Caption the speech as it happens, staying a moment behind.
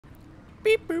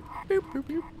Beep, boop, boop, boop,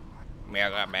 boop.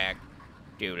 Welcome back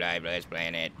to Lifeless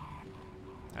Planet.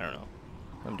 I don't know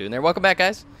what I'm doing there. Welcome back,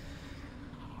 guys.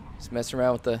 Just messing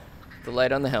around with the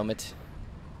light on the helmet.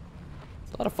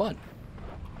 It's a lot of fun.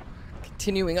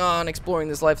 Continuing on exploring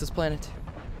this lifeless planet.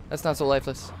 That's not so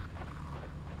lifeless.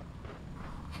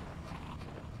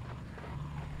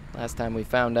 Last time we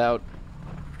found out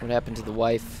what happened to the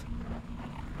wife.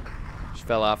 She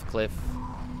fell off a cliff.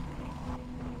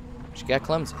 She got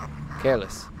clumsy,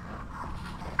 careless.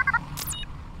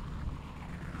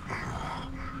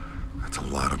 That's a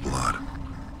lot of blood.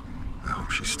 I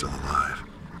hope she's still alive.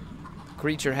 The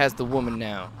creature has the woman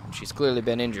now, and she's clearly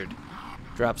been injured.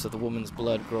 Drops of the woman's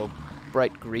blood grow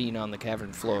bright green on the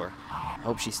cavern floor. I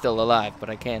hope she's still alive,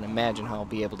 but I can't imagine how I'll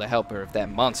be able to help her if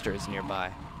that monster is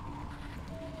nearby.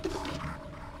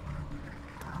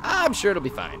 I'm sure it'll be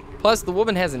fine. Plus, the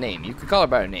woman has a name. You could call her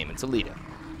by her name. It's Alita.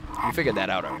 We figured that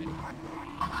out already.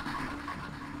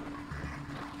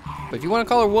 But if you want to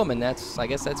call her woman, I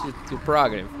guess that's your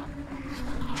prerogative.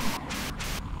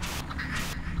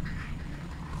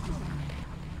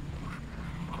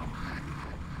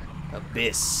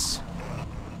 Abyss.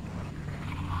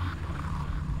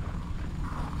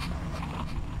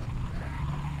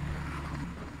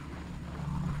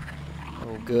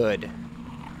 Oh, good.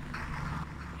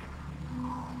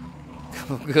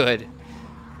 Oh, good.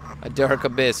 A dark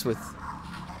abyss with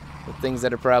things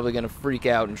that are probably going to freak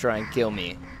out and try and kill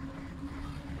me.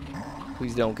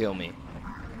 Please don't kill me.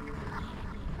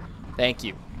 Thank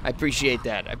you. I appreciate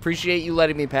that. I appreciate you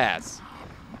letting me pass.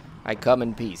 I come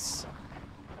in peace.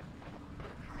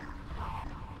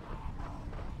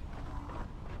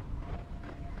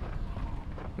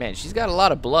 Man, she's got a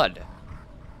lot of blood.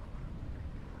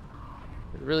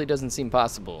 It really doesn't seem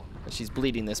possible that she's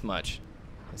bleeding this much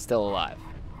and still alive.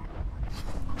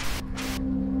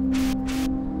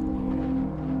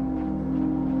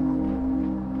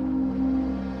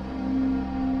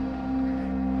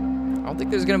 I don't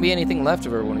think there's gonna be anything left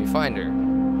of her when we find her.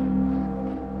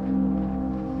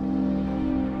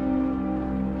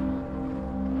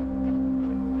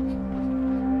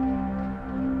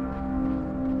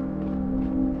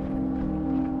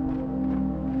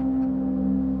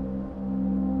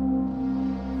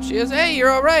 She is, hey, you're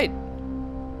all right.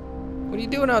 What are you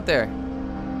doing out there?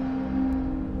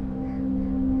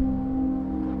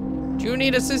 Do you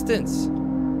need assistance?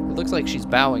 It looks like she's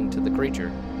bowing to the creature.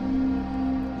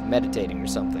 Meditating or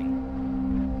something.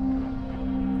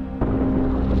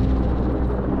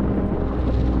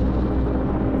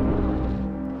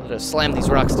 Let us slam these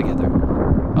rocks together.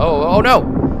 Oh no!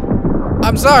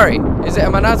 I'm sorry!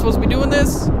 Am I not supposed to be doing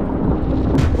this?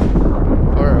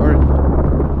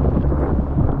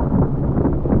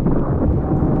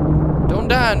 Don't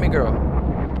die on me, girl.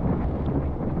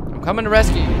 I'm coming to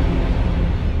rescue you.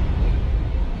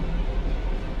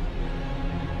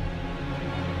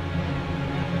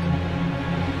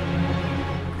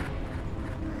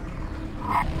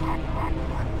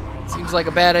 Seems like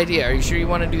a bad idea. Are you sure you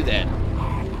want to do that?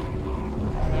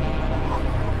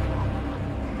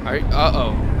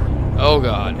 Uh-oh. Oh,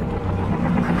 God.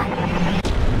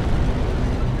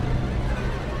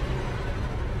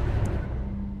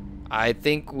 I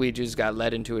think we just got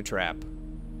led into a trap.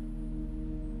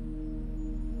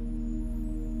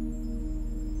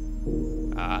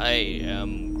 I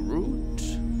am Groot.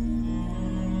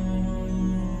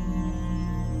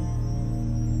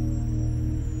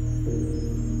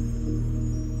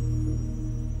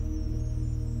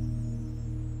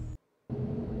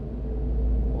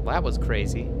 That was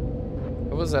crazy.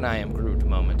 It was an I am Groot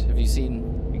moment. Have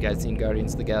you guys seen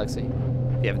Guardians of the Galaxy?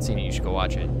 If you haven't seen it, you should go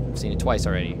watch it. I've seen it twice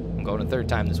already. I'm going a third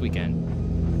time this weekend.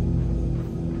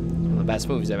 It's one of the best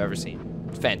movies I've ever seen.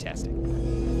 It's fantastic.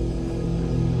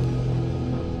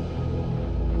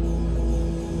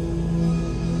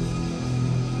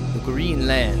 The Green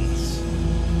Lands.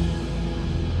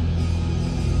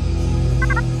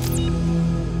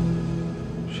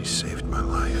 She saved my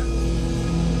life.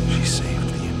 She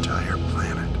saved the entire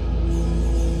planet.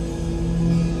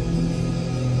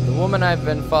 The woman I've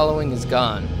been following is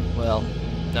gone. Well,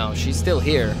 no, she's still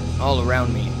here, all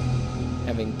around me,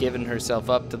 having given herself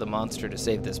up to the monster to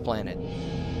save this planet.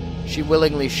 She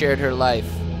willingly shared her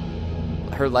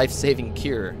life-saving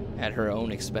cure, at her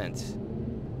own expense.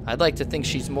 I'd like to think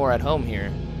she's more at home here,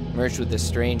 merged with this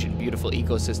strange and beautiful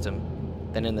ecosystem,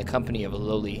 than in the company of a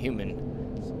lowly human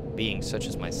being such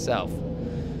as myself.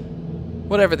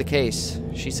 Whatever the case,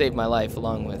 she saved my life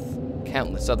along with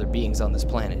countless other beings on this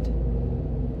planet.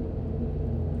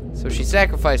 So she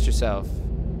sacrificed herself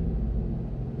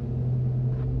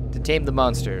to tame the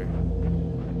monster.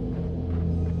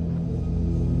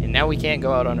 And now we can't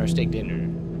go out on our steak dinner.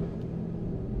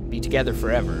 Be together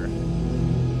forever.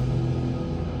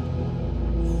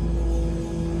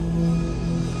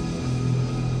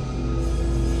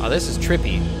 Oh, this is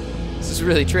trippy. This is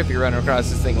really trippy running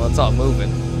across this thing while it's all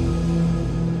moving.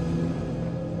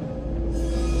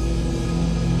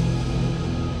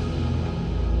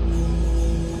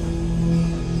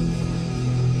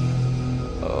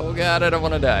 Oh god, I don't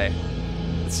want to die.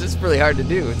 It's just really hard to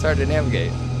do. It's hard to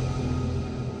navigate.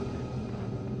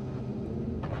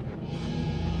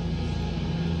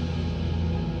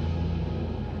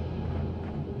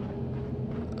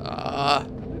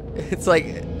 It's like,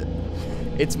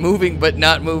 it's moving but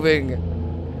not moving.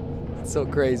 It's so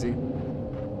crazy.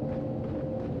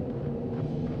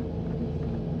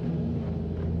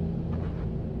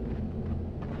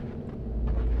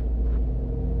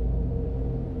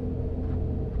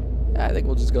 I think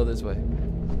we'll just go this way.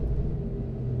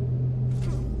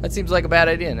 That seems like a bad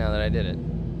idea now that I did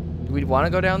it. Do we want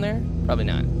to go down there? Probably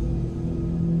not.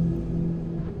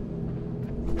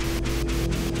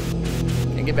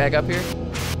 Can I get back up here?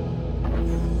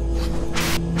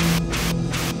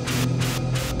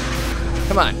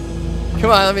 Come on. Come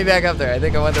on, let me back up there. I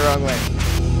think I went the wrong way.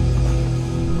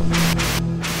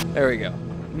 There we go.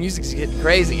 Music's getting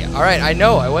crazy. All right, I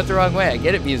know. I went the wrong way. I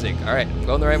get it, music. All right, I'm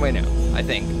going the right way now, I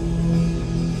think.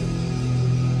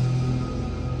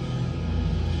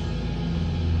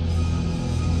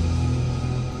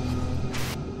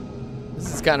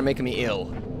 This is kind of making me ill.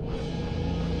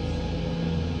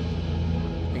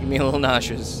 Making me a little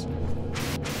nauseous.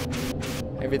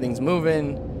 Everything's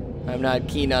moving. I'm not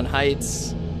keen on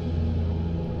heights.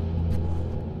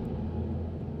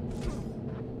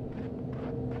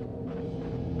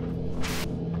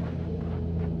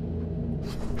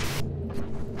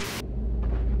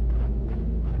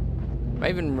 Am I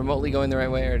even remotely going the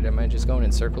right way, or am I just going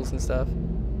in circles and stuff?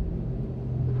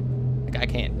 Like I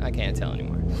can't tell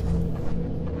anymore.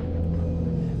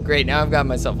 Great, now I've got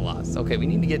myself lost. Okay, we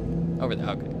need to get over there.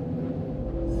 Okay.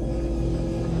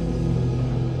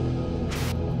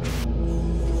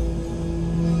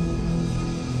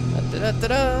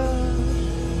 Da-da-da-da.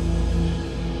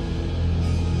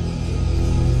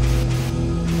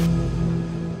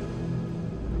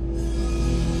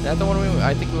 Is that the one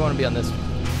I think we want to be on this one.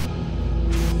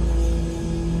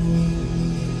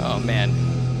 Oh man.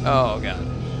 Oh god.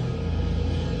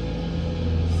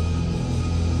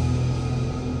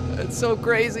 It's so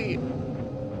crazy.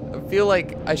 I feel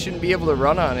like I shouldn't be able to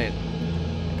run on it.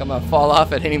 Like I'm gonna fall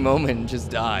off at any moment and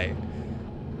just die.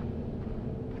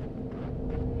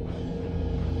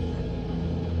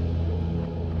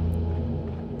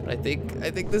 I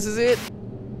think this is it.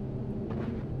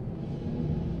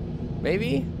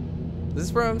 Maybe? This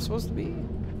is where I'm supposed to be?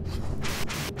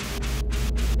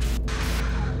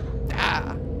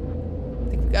 Ah! I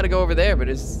think we gotta go over there, but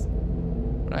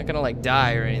we're not gonna like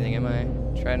die or anything, am I?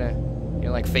 Trying to, you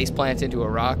know, like face plant into a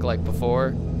rock like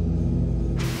before.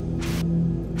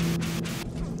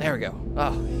 There we go.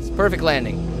 Oh, it's a perfect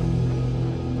landing.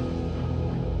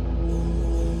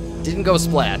 Didn't go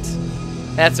splat.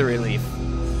 That's a relief.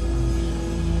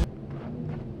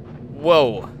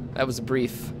 Whoa, that was a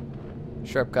brief,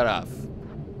 sharp cutoff.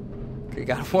 You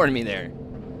gotta warn me there.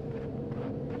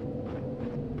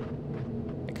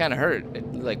 It kind of hurt.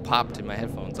 It like popped in my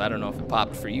headphones. I don't know if it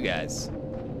popped for you guys.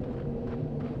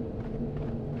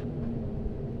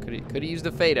 Could have used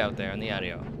the fade out there on the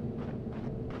audio.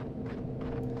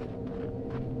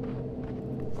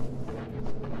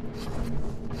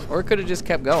 Or it could have just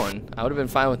kept going. I would have been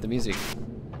fine with the music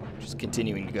just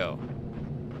continuing to go.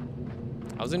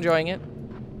 I was enjoying it.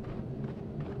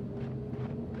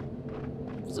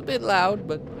 It was a bit loud,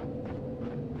 but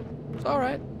it's all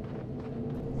right.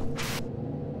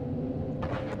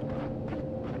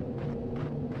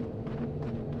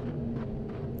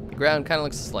 The ground kind of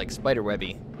looks like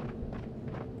spiderwebby.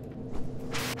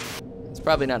 It's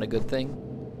probably not a good thing.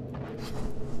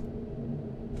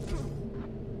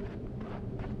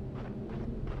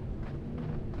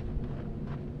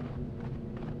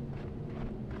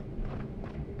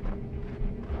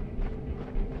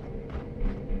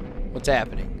 What's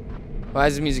happening? Why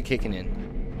is the music kicking in?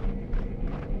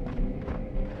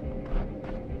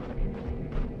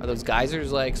 Are those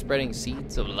geysers like spreading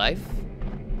seeds of life?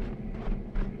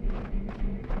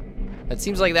 That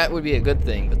seems like that would be a good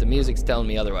thing, but the music's telling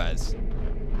me otherwise.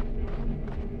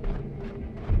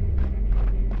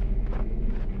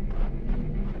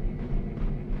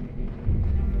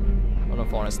 I don't know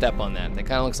if I want to step on that. That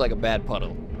kind of looks like a bad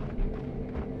puddle.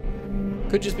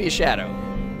 Could just be a shadow.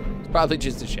 It's probably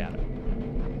just a shadow.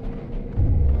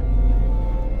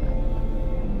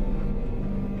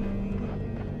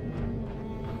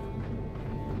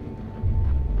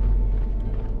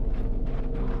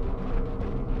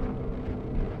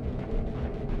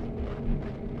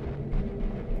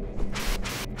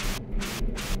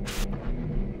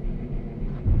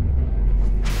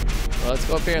 let's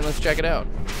go up here and let's check it out.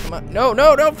 Come on. No,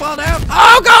 no, don't fall down.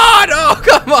 Oh, God! Oh,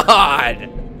 come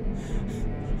on!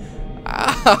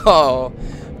 Ow!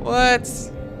 What?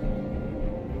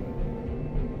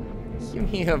 Give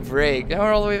me a break. Now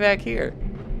we're all the way back here.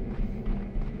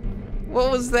 What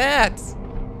was that?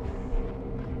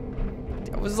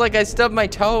 It was like I stubbed my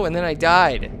toe and then I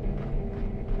died.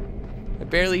 I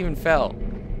barely even fell.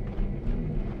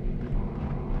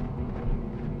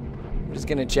 I'm just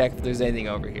gonna check if there's anything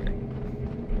over here.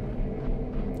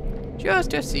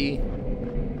 Just to see.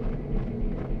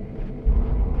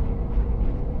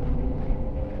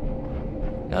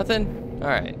 Nothing?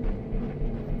 Alright.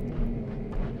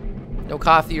 No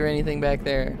coffee or anything back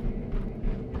there.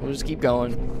 We'll just keep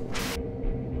going.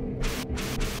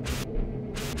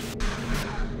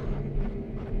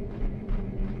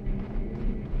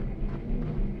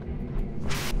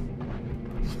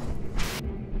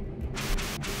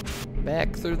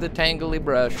 Back through the tangly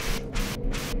brush.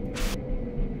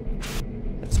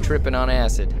 That's tripping on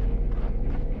acid.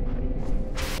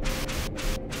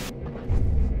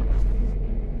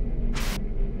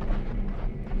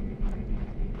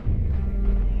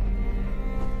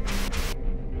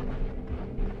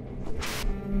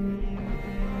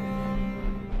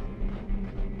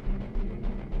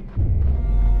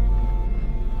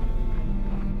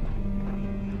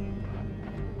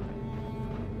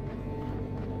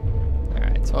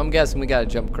 So I'm guessing we gotta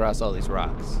jump across all these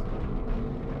rocks.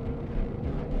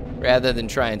 Rather than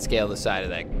try and scale the side of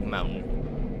that mountain.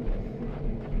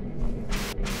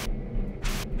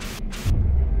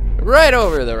 Right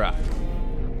over the rock.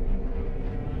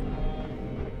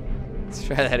 Let's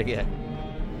try that again.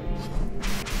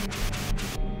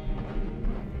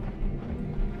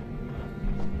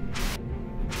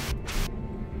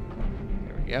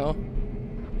 There we go.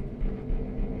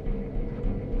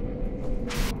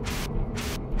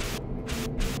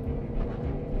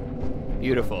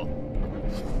 Beautiful.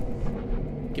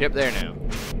 Get up there now.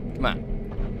 Come on.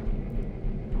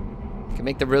 You can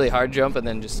make the really hard jump and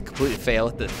then just completely fail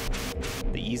at the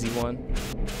easy one.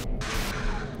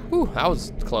 Ooh, that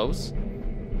was close.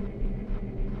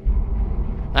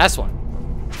 Last one.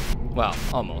 Well,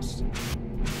 almost.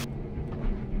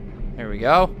 There we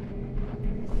go.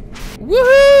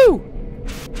 Woohoo!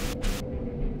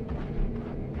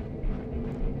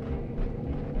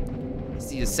 I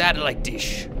see a satellite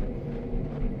dish.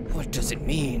 What does it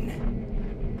mean?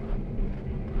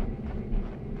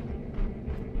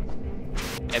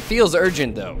 It feels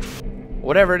urgent, though.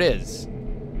 Whatever it is.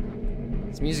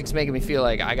 This music's making me feel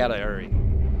like I gotta hurry.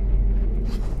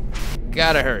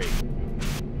 Gotta hurry.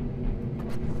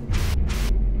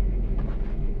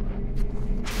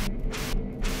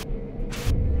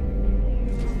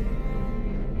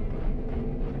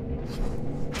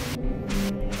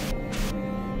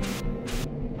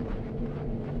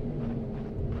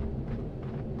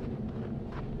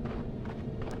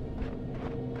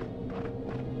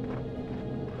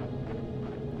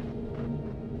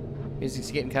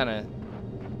 Music's getting kind of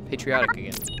patriotic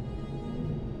again.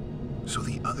 So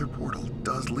the other portal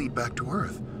does lead back to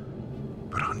Earth,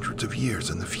 but hundreds of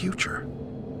years in the future.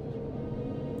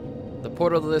 The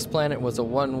portal to this planet was a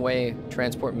one-way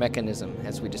transport mechanism,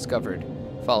 as we discovered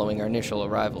following our initial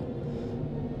arrival.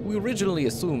 We originally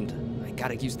assumed... I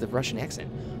gotta use the Russian accent.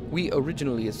 We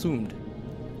originally assumed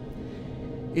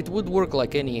it would work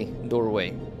like any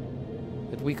doorway,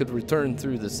 that we could return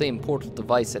through the same portal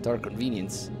device at our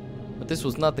convenience. But this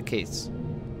was not the case.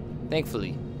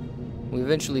 Thankfully, we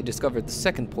eventually discovered the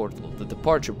second portal, the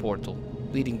departure portal,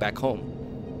 leading back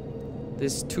home.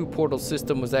 This two-portal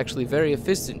system was actually very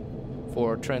efficient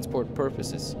for transport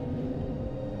purposes.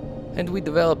 And we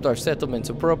developed our settlements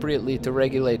appropriately to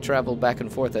regulate travel back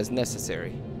and forth as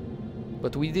necessary.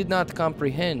 But we did not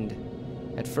comprehend,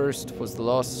 at first, was the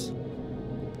lost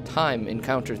time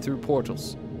encountered through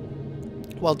portals.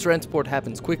 While transport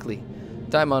happens quickly,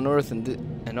 time on Earth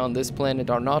and on this planet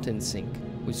are not in sync.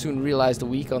 We soon realized a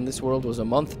week on this world was a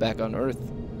month back on Earth.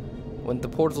 When the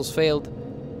portals failed,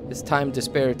 this time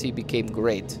disparity became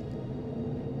great.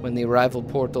 When the arrival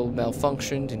portal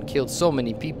malfunctioned and killed so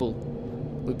many people,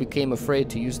 we became afraid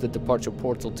to use the departure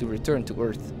portal to return to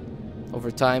Earth.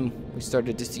 Over time, we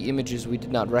started to see images we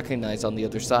did not recognize on the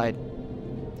other side.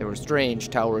 They were strange,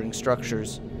 towering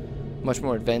structures, much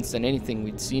more advanced than anything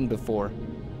we'd seen before.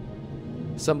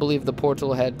 Some believe the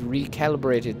portal had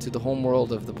recalibrated to the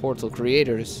homeworld of the portal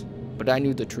creators, but I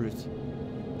knew the truth.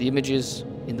 The images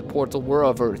in the portal were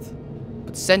of Earth,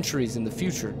 but centuries in the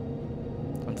future.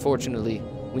 Unfortunately,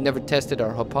 we never tested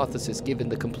our hypothesis given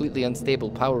the completely unstable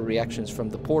power reactions from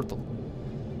the portal.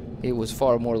 It was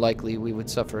far more likely we would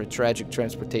suffer a tragic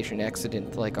transportation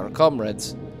accident like our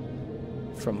comrades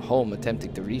from home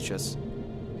attempting to reach us.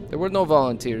 There were no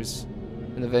volunteers,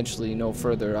 and eventually no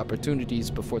further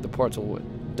opportunities before the portal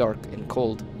went dark and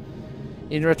cold.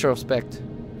 In retrospect,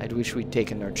 I'd wish we'd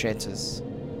taken our chances.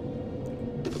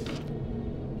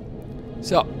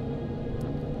 So,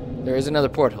 there is another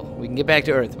portal. We can get back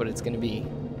to Earth, but it's gonna be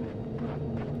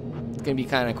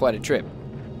kind of quite a trip.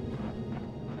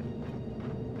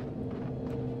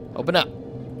 Open up.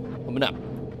 Open up.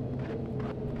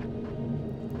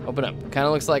 Open up. Kind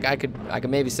of looks like I could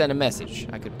maybe send a message.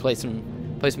 I could play some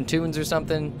tunes or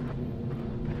something.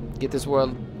 Get this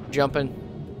world jumping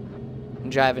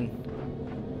and jiving.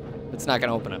 It's not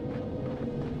gonna open up.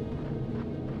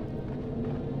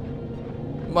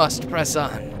 Must press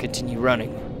on. Continue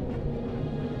running.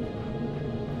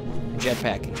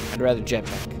 Jetpacking. I'd rather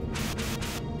jetpack.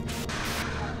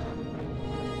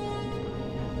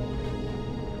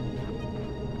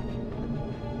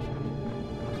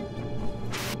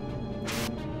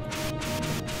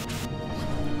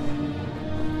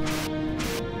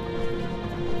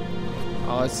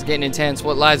 Oh, this is getting intense.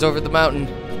 What lies over the mountain?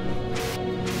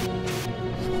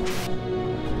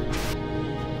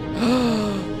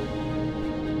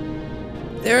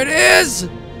 There it is!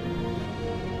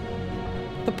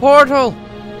 The portal!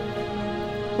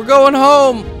 We're going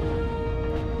home!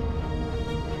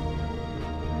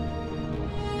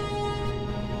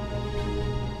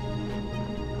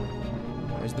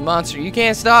 There's the monster. You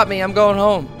can't stop me. I'm going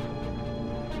home.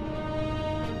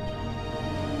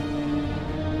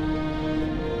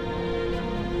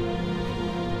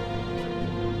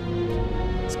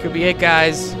 This could be it,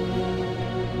 guys.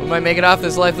 We might make it off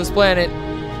this lifeless planet.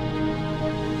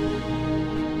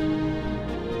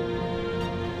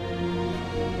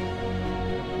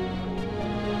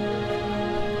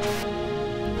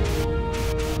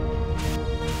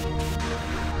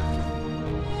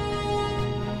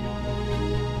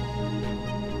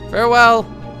 Farewell.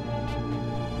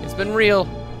 It's been real.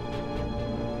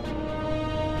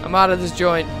 I'm out of this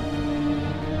joint.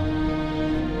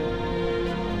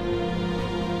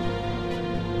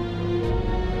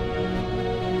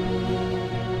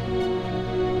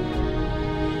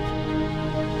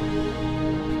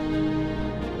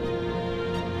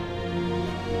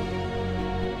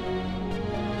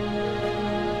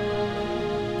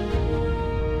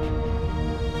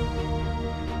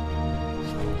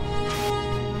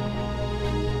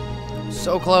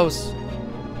 So close.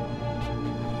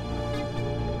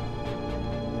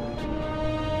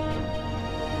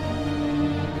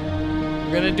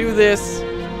 We're gonna do this.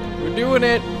 We're doing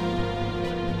it.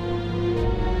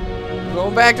 We're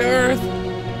going back to Earth.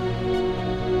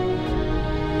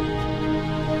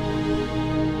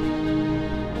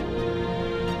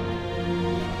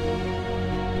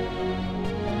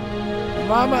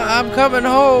 Mama, I'm coming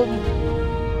home.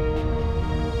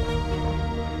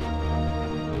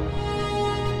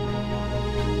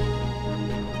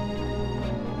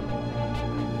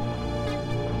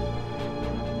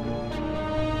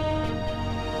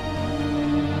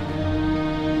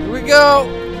 Go!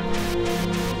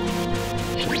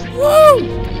 Woo!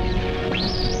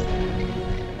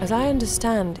 As I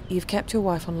understand, you've kept your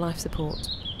wife on life support.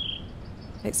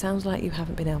 It sounds like you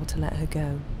haven't been able to let her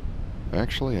go.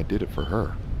 Actually, I did it for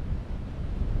her.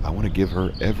 I want to give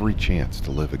her every chance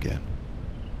to live again,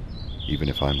 even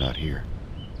if I'm not here.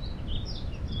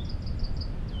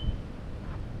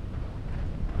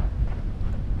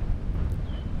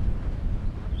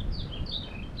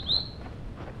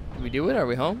 Did we do it? Are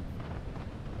we home?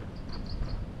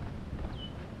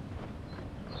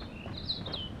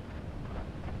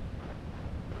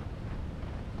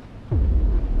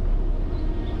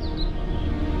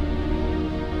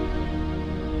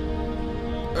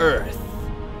 Earth.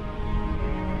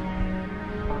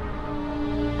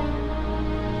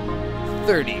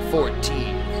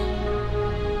 $30.14.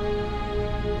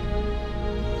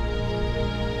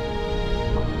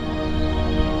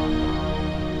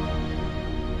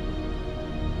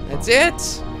 That's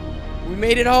it. We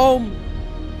made it home.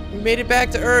 We made it back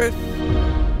to Earth.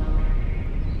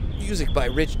 Music by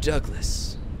Rich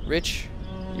Douglas. Rich,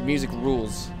 your music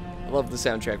rules. I love the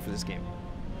soundtrack for this game.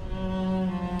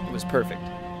 It was perfect.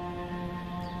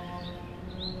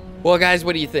 Well, guys,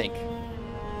 what do you think?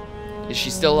 Is she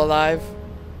still alive?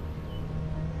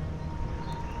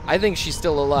 I think she's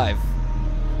still alive.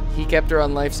 He kept her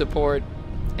on life support,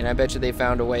 and I bet you they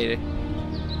found a way to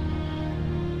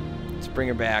bring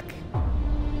her back.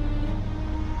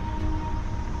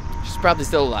 She's probably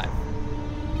still alive.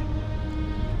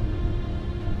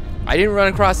 I didn't run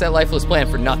across that lifeless planet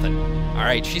for nothing.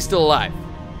 Alright, she's still alive.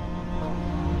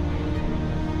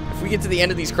 If we get to the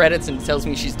end of these credits and it tells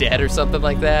me she's dead or something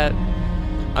like that,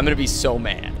 I'm gonna be so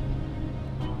mad.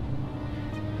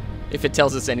 If it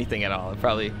tells us anything at all,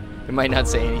 it might not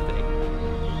say anything.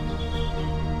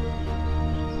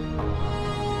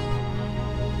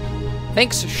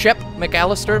 Thanks, Shep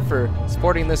McAllister, for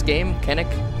supporting this game.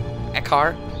 Kennick,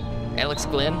 Eckhart, Alex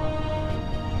Glenn,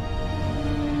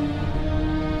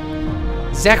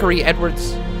 Zachary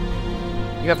Edwards.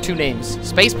 You have 2 names.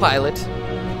 Space Pilot.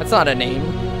 That's not a name.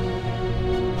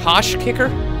 Hosh Kicker.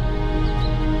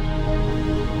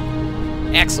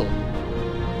 Axel.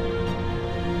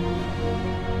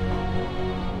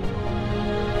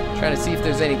 Trying to see if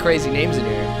there's any crazy names in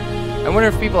here. I wonder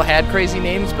if people had crazy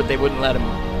names, but they wouldn't let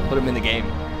them put them in the game.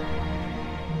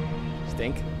 You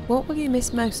think? What will you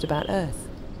miss most about Earth?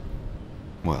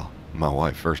 Well, my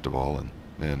wife first of all, and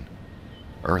then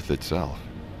Earth itself.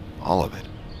 All of it.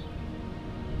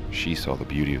 She saw the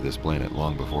beauty of this planet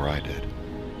long before I did.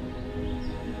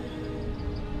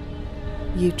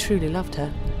 You truly loved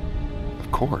her.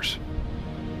 Of course.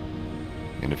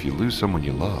 And if you lose someone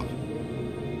you love,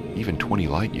 even 20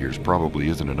 light years probably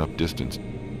isn't enough distance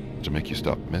to make you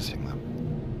stop missing them.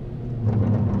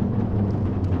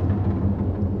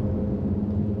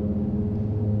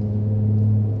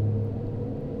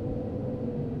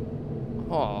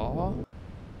 Aww.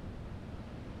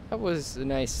 That was a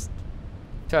nice,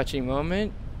 touching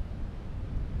moment.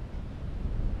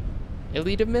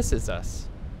 Elita misses us.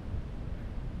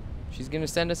 She's gonna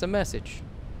send us a message.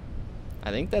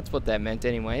 I think that's what that meant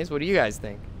anyways. What do you guys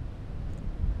think?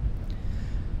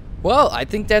 Well, I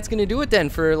think that's gonna do it then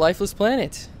for Lifeless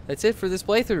Planet. That's it for this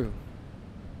playthrough.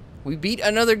 We beat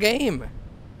another game.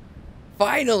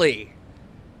 Finally!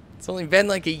 It's only been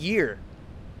like a year.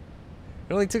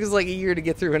 It only took us like a year to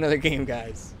get through another game,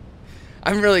 guys.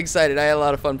 I'm really excited. I had a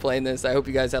lot of fun playing this. I hope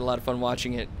you guys had a lot of fun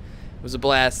watching it. It was a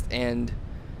blast. And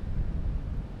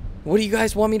what do you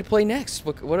guys want me to play next?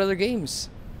 What other games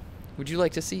would you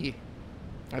like to see?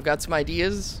 I've got some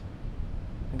ideas.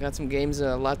 I've got some games,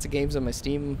 lots of games on my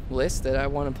Steam list that I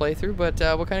want to play through. But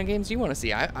what kind of games do you want to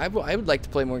see? I would like to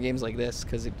play more games like this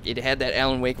because it had that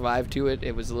Alan Wake vibe to it.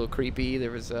 It was a little creepy.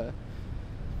 There was an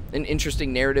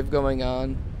interesting narrative going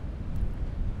on.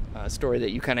 A story that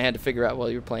you kind of had to figure out while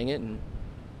you were playing it. And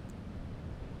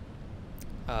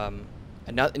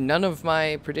none of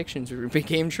my predictions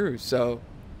became true. So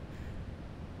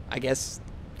I guess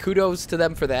kudos to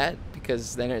them for that,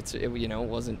 because then it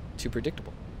wasn't too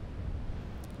predictable.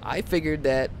 I figured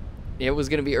that it was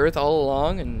going to be Earth all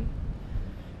along, and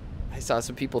I saw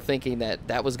some people thinking that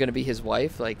that was going to be his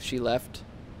wife, like she left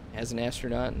as an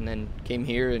astronaut and then came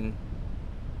here, and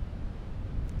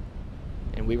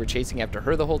we were chasing after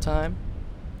her the whole time.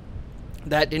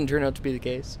 That didn't turn out to be the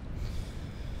case.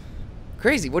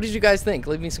 Crazy. What did you guys think?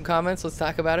 Leave me some comments. Let's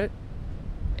talk about it.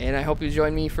 And I hope you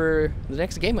join me for the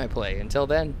next game I play. Until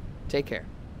then, take care.